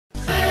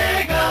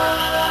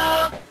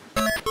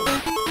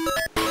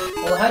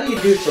how do you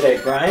do today,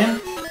 Brian?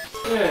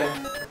 Yeah.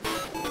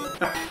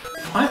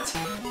 What?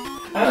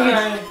 How do you...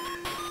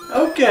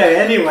 Okay,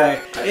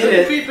 anyway.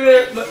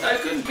 I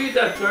couldn't beat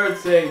that third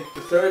thing.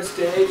 The third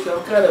stage,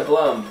 I'm kind of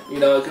glum. You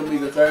know, it could be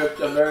the third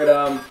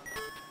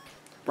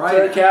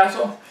Brian,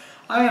 castle.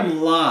 I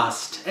am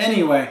lost.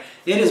 Anyway,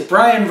 it is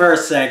Brian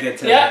vs. Sega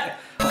today. Yeah.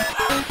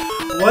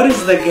 What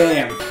is the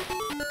game?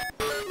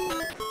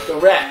 The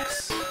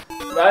Rex.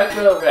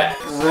 Radical Rex.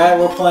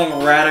 We're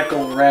playing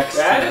Radical Rex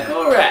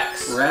Radical today.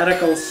 Rex.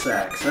 Radical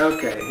Sex.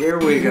 Okay, here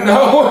we go.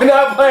 No, we're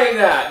not playing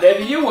that.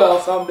 Maybe you will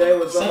someday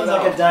with someone Sounds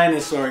like else. a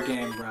dinosaur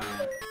game, Brian.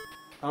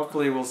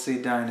 Hopefully we'll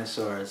see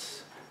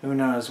dinosaurs. Who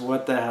knows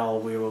what the hell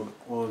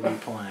we'll be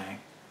playing.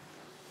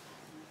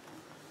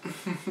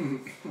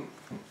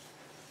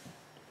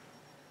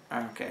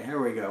 Okay, here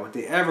we go with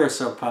the ever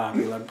so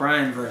popular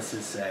Brian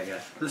vs.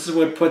 Sega. This is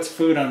what puts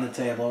food on the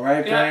table,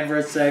 right? Yeah. Brian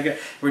vs. Sega.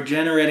 We're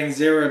generating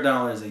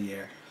 $0 a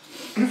year.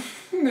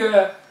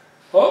 Yeah.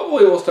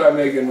 Hopefully we'll start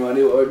making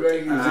money. We're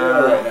making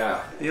zero right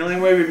now. The only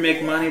way we'd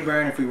make money,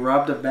 Brian, if we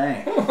robbed a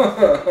bank.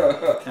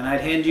 And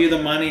I'd hand you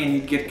the money and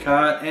you'd get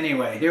caught.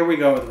 Anyway, here we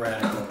go with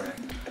Radical Rex.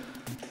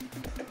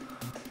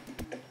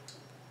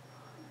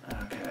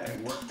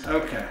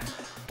 Okay.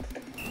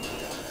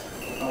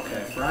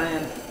 Okay,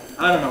 Brian.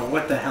 I don't know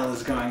what the hell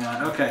is going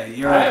on. Okay,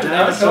 you're a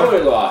dinosaur. I'm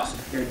totally lost.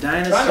 You're a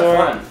dinosaur.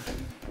 Kind of fun.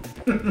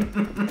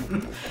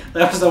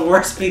 That was the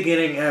worst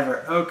beginning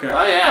ever. Okay.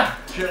 Oh yeah.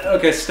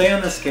 Okay, stay on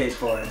the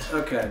skateboard.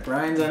 Okay,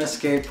 Brian's on a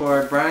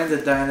skateboard. Brian's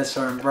a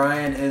dinosaur, and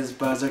Brian is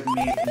buzzard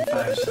meat in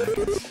 5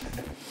 seconds.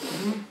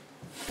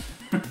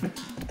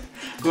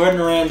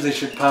 Gordon Ramsay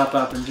should pop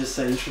up and just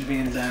say you should be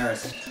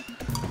embarrassed.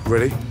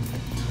 Ready?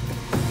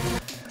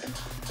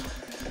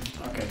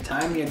 Okay,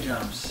 time your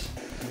jumps.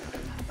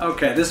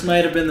 Okay, this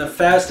might have been the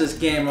fastest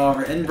game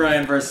over in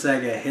Brian vs.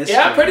 Sega history.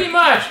 Yeah, pretty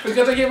much,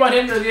 because I keep on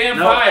hitting the damn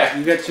fire.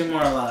 You got 2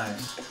 more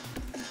lives.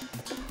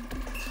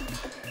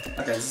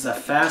 Okay, this is a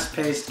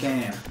fast-paced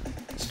game.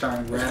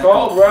 Starring Radical. It's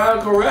called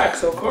Radical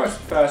Rex, of course,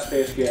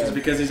 fast-paced game. Is it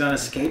because he's on a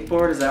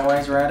skateboard? Is that why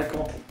he's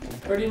radical?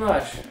 Pretty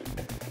much.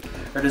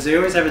 Or does he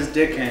always have his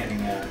dick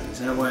hanging out? Is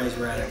that why he's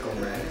Radical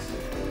Rex?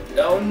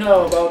 Don't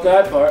know about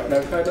that part, and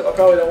I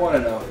probably don't want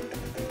to know.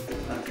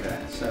 Okay,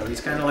 so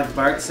he's kind of like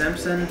Bart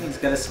Simpson. He's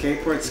got a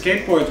skateboard.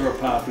 Skateboards were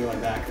popular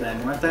back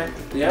then, weren't they?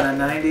 Yeah. In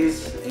the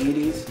 90s,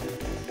 80s.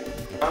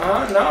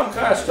 Now I'm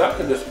kind of stuck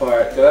in this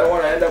part, because I don't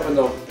want to end up in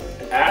the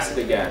acid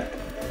again.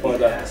 Or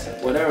the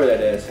acid. Whatever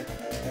that is.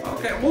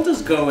 Okay, we'll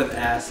just go with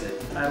acid.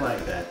 I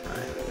like that,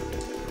 Brian.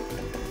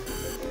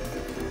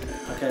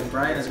 Okay,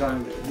 Brian is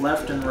going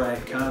left and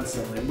right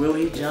constantly. Will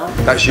he jump?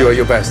 That's you at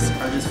your best.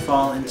 Or just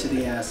fall into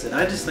the acid?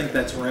 I just think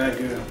that's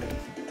ragu.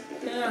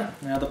 Yeah.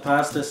 Now the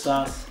pasta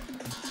sauce.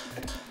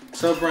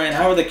 So, Brian,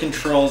 how are the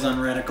controls on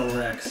Radical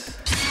Rex?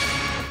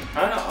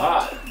 Kind of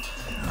odd.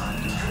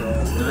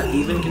 Controls. Not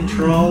even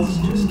controls?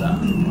 Just,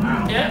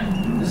 wow. Yeah.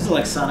 This is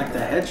like Sonic the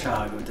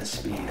Hedgehog with the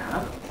speed,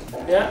 huh?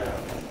 Yeah.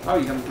 Oh,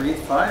 you can breathe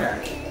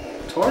fire.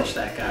 Torch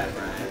that guy,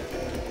 Brian.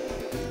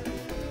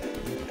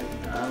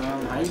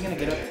 How are you going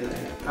to get up to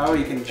there? Oh,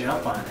 you can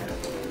jump on him.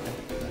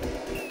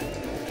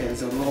 Okay,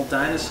 there's a little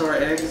dinosaur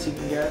eggs you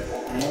can get,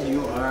 and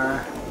you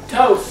are...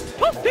 Toast.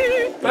 But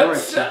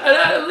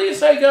at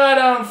least I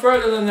got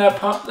further than that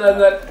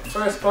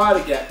first part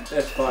again.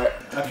 This part.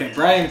 Okay,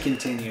 Brian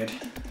continued.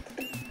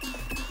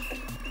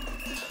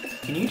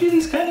 Can you do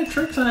these kind of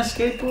tricks on a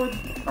skateboard?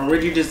 Or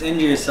would you just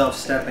injure yourself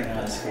stepping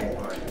on a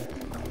skateboard?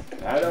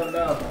 I don't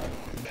know.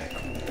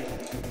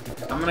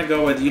 I'm gonna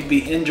go with you'd be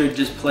injured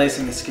just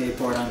placing a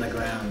skateboard on the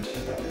ground.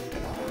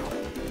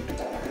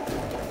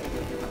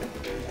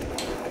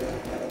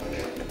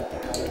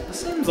 This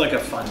seems like a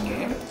fun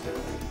game.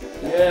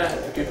 Yeah,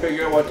 if you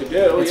figure out what to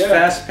do. It's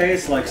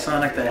fast-paced like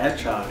Sonic the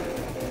Hedgehog.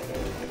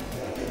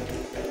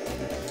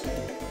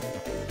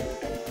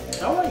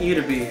 I want you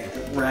to be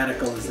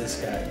radical as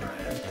this guy, Brian.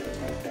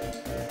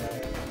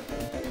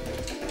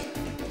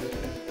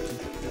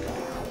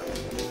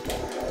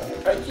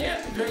 I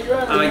can't figure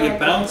out. Oh, you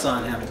bounce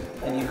on him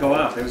and you go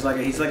up. It was like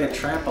he's like a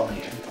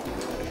trampoline.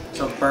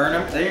 So burn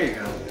him. There you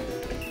go.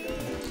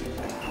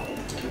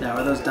 Now,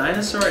 are those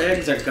dinosaur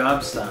eggs or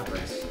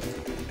gobstoppers?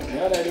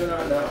 That I do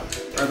not know.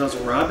 Are those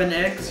robin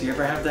eggs? You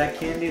ever have that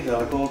candy? The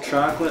little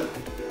chocolate?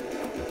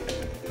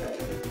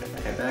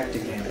 Okay, back to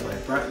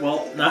gameplay.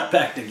 Well, not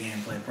back to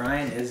gameplay.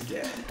 Brian is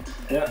dead.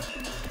 Yeah.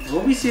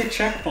 Will we see a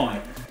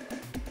checkpoint?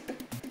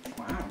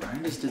 Wow,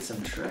 Brian just did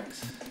some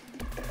tricks.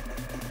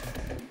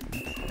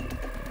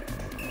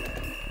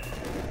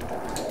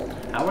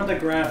 How are the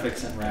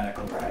graphics in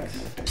Radical Rex?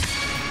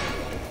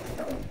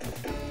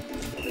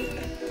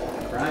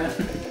 Brian?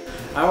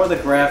 How are the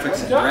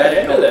graphics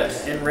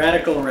in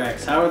Radical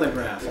Rex? How are the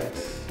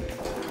graphics?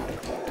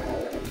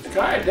 It's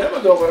kind of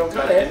difficult, but I'm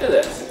kind of into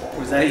this.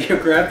 Was that your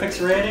graphics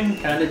rating?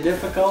 Kind of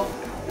difficult?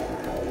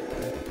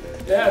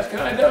 Yeah, it's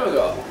kind of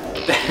difficult.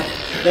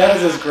 That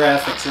is his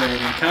graphics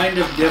rating. Kind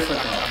of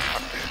difficult.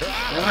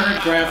 Never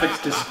heard graphics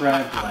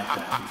described like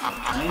that before.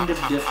 Kind of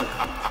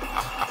difficult.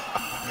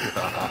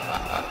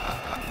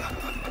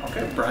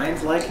 Okay,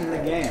 Brian's liking the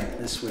game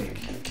this week.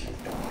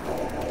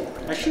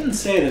 I shouldn't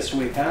say this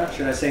week, huh?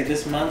 Should I say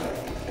this month?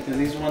 Because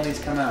these when these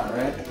come out,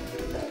 right?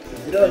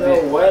 You don't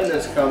know when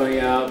it's coming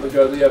out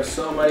because we have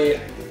so many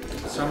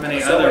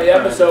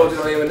episodes.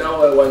 You don't even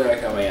know when they're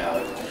coming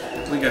out.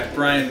 We got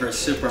Brian vs.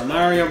 Super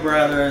Mario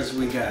Brothers.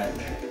 We got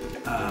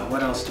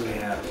what else do we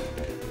have?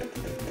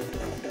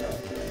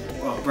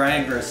 Well,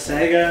 Brian vs.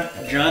 Sega.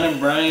 John and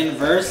Brian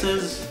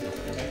versus.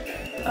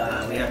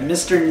 We have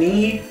Mr.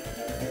 Nee.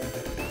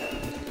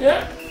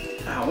 Yeah.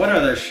 What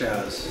other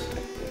shows?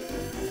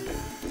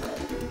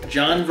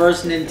 John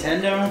vs.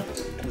 Nintendo.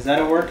 Is that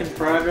a work in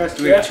progress?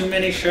 Do we have too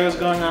many shows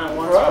going on at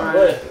once?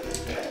 Probably.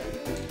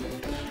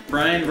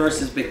 Brian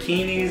versus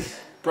Bikinis.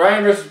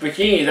 Brian versus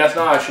Bikinis, that's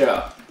not a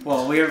show.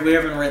 Well, we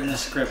haven't written the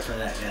script for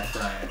that yet,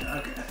 Brian.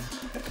 Okay.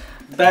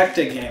 Back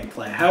to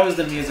gameplay. How is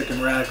the music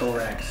in Radical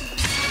Rex?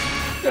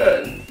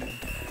 Good.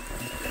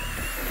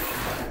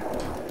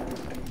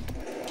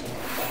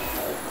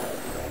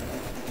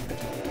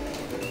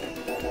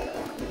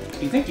 Do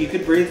you think you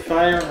could breathe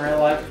fire in real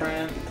life,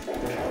 Brian?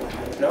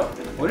 No.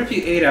 What if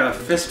you ate a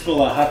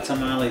fistful of Hot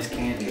Tamales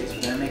candies?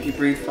 Would that make you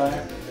breathe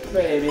fire?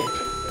 Maybe.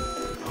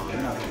 Oh, I'm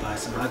gonna go buy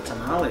some Hot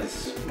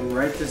Tamales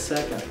right this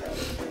second.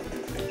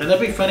 Wouldn't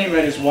that be funny if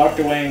I just walked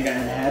away and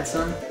had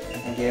some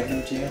and gave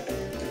them to you?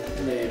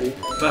 Maybe.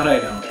 But I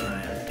don't, Brian.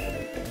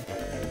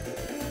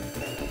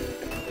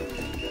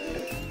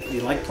 Do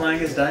you like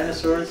playing as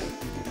dinosaurs?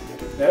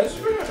 That's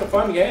pretty much a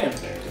fun game.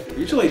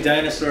 Usually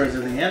dinosaurs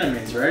are the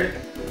enemies, right?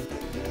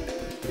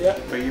 Yeah.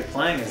 But you're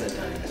playing as a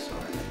dinosaur.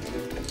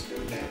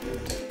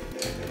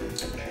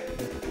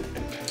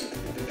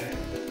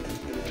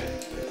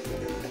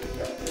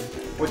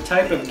 What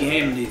type of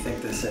game do you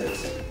think this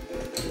is?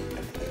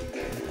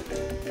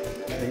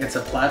 Think it's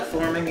a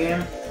platforming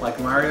game? Like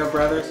Mario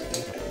Brothers?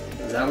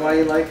 Is that why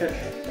you like it?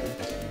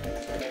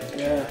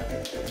 Yeah.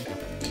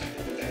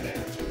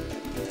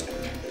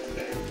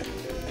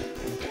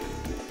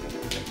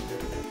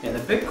 And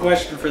the big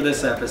question for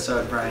this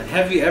episode, Brian,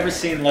 have you ever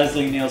seen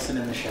Leslie Nielsen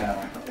in the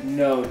shower?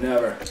 No,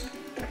 never.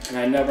 And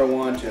I never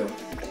want to.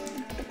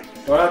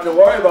 Don't have to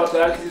worry about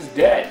that because he's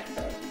dead.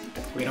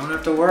 We don't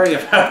have to worry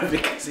about it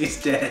because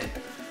he's dead.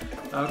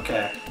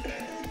 Okay.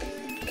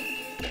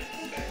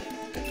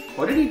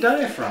 What did he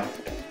die from?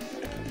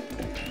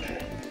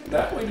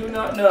 That we do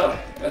not know.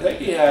 I think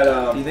he had,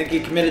 Do you think he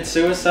committed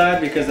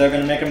suicide because they're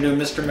going to make him do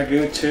Mr.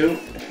 Magoo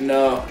 2?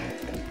 No.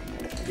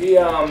 He,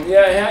 yeah, he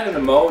had an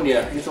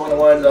pneumonia. He's the one that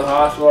went to the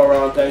hospital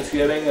around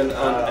Thanksgiving and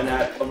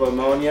had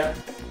pneumonia.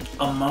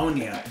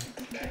 Ammonia.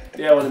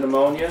 Yeah, with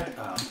pneumonia.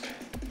 Oh.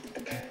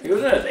 He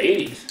was in his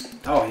 80s.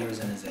 Oh, he was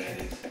in his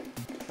 80s.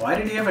 Why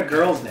did he have a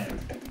girl's name?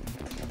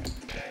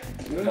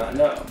 I do not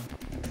know.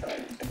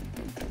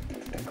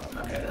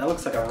 Okay, that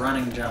looks like a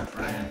running jump,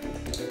 Brian.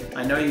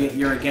 I know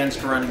you're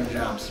against running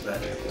jumps, but...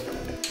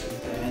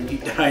 And you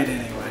died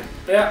anyway.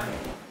 Yeah.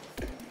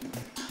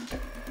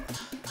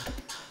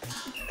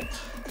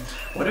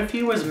 What if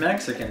he was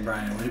Mexican,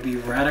 Brian? Would it be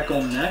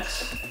Radical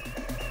Mex?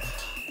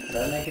 Does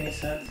that make any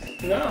sense?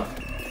 No.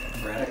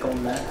 Radical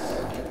Mex?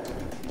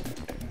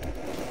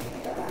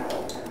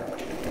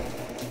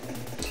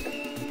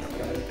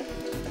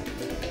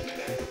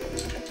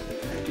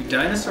 Do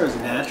dinosaurs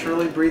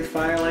naturally breathe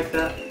fire like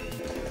that?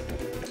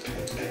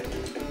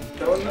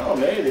 Don't know,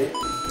 maybe.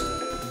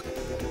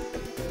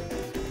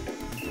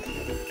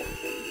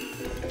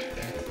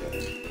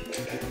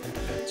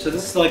 So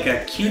this is like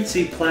a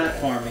cutesy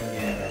platforming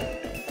game.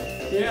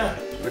 Yeah,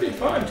 it's pretty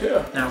fun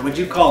too. Now, would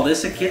you call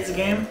this a kid's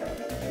game?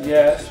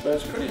 Yes, but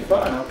it's pretty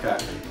fun. Okay.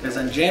 Because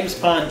on James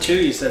Pond 2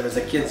 you said it was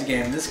a kid's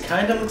game. This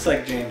kind of looks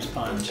like James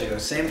Pond 2.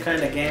 Same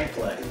kind of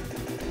gameplay.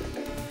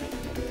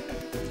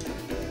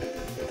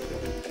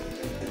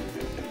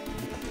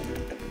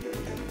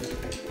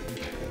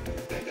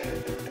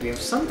 We have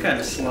some kind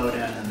of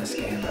slowdown in this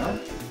game, though.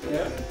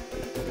 Yeah.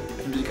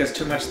 Because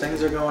too much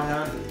things are going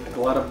on. A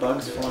lot of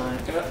bugs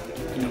flying. Yeah.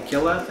 Can you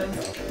kill that thing?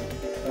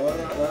 I don't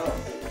know.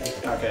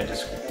 Okay,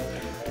 just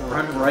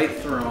run right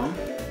through him.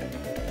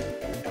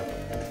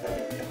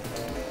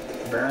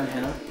 Burn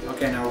him.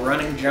 Okay, now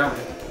running jump.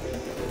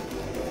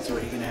 That's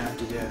what you're gonna have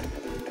to do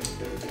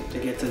to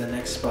get to the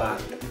next spot.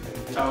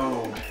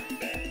 Oh.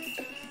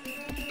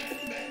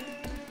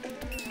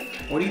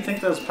 What do you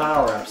think those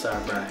power-ups are,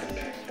 Brian?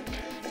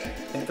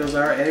 Think those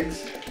are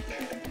eggs?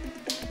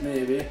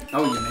 Maybe.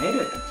 Oh, you made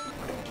it.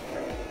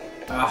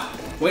 Ah,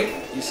 wait,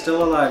 you're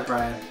still alive,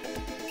 Brian.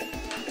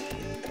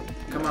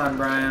 Come on,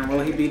 Brian.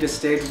 Will he be to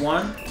stage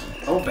 1?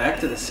 Oh, back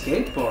to the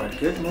skateboard.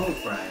 Good move,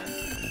 Brian.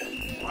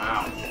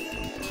 Wow.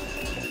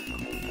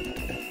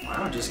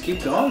 Wow, just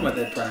keep going with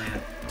it,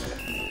 Brian.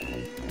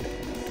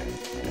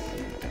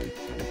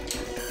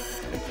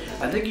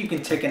 I think you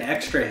can take an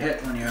extra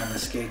hit when you're on the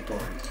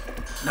skateboard.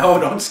 No,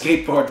 don't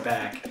skateboard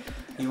back.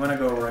 You want to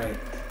go right.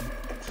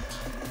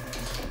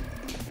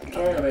 I'm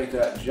trying to make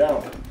that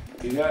jump.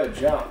 You gotta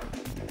jump.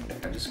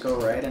 I just go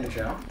right and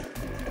jump.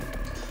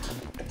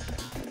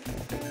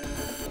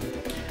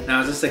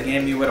 Now, is this a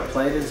game you would have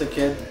played as a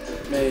kid?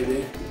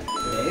 Maybe.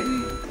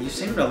 Maybe? You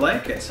seem to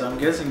like it, so I'm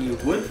guessing you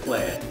would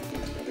play it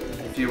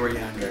if you were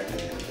younger.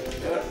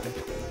 Yeah.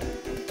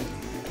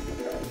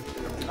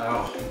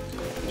 Oh,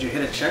 did you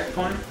hit a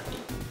checkpoint?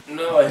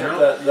 No, I hit No.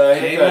 that. I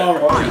hit Game that over.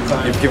 point in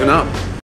time. You've given up.